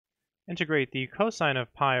integrate the cosine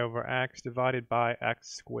of pi over x divided by x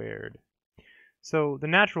squared. So the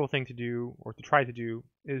natural thing to do, or to try to do,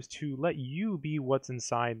 is to let u be what's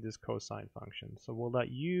inside this cosine function. So we'll let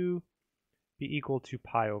u be equal to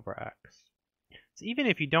pi over x. So even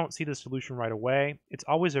if you don't see the solution right away, it's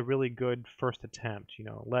always a really good first attempt.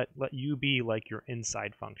 Let u be like your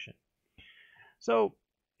inside function. So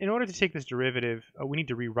in order to take this derivative, we need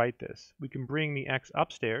to rewrite this. We can bring the x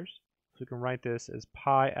upstairs. So we can write this as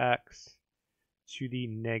pi x to the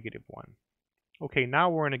 -1. Okay, now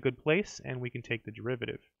we're in a good place and we can take the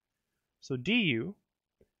derivative. So du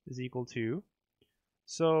is equal to,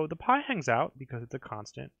 so the pi hangs out because it's a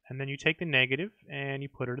constant, and then you take the negative and you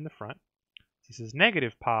put it in the front. This is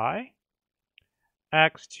negative pi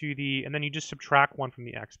x to the, and then you just subtract 1 from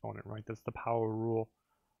the exponent, right? That's the power rule.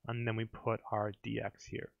 And then we put our dx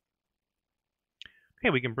here. Okay,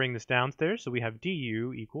 we can bring this downstairs. So we have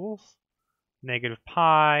du equals negative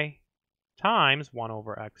pi times 1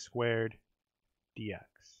 over x squared dx.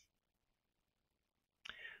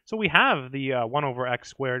 So we have the 1 over x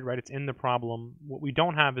squared, right? It's in the problem. What we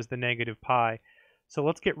don't have is the negative pi. So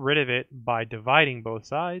let's get rid of it by dividing both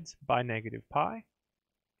sides by negative pi.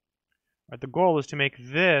 Right, the goal is to make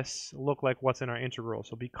this look like what's in our integral.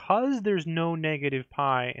 So because there's no negative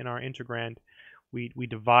pi in our integrand, we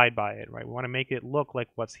divide by it, right? We want to make it look like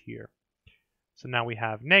what's here. So now we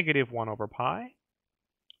have negative 1 over pi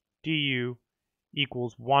du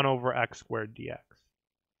equals 1 over x squared dx.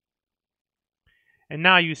 And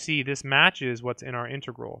now you see this matches what's in our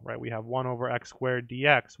integral, right? We have 1 over x squared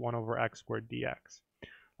dx, 1 over x squared dx.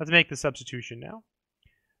 Let's make the substitution now.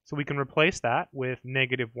 So we can replace that with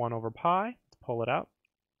negative 1 over pi. Let's pull it out.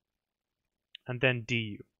 And then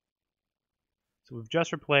du. So we've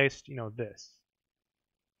just replaced, this.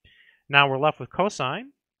 Now we're left with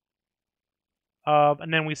cosine of,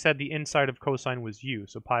 and then we said the inside of cosine was u,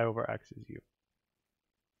 so pi over x is u.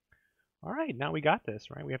 All right, now we got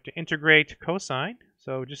this, right? We have to integrate cosine.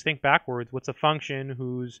 So just think backwards. What's a function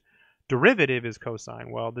whose derivative is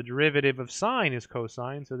cosine? Well, the derivative of sine is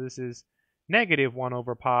cosine, so this is negative 1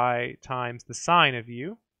 over pi times the sine of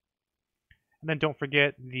u. And then don't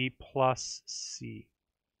forget the plus c.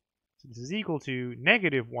 So this is equal to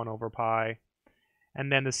negative 1 over pi.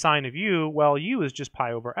 And then the sine of u, well, u is just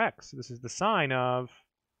pi over x. So this is the sine of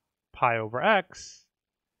pi over x.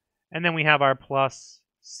 And then we have our plus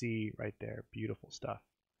c right there. Beautiful stuff.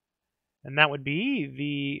 And that would be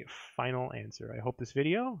the final answer. I hope this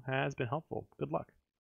video has been helpful. Good luck.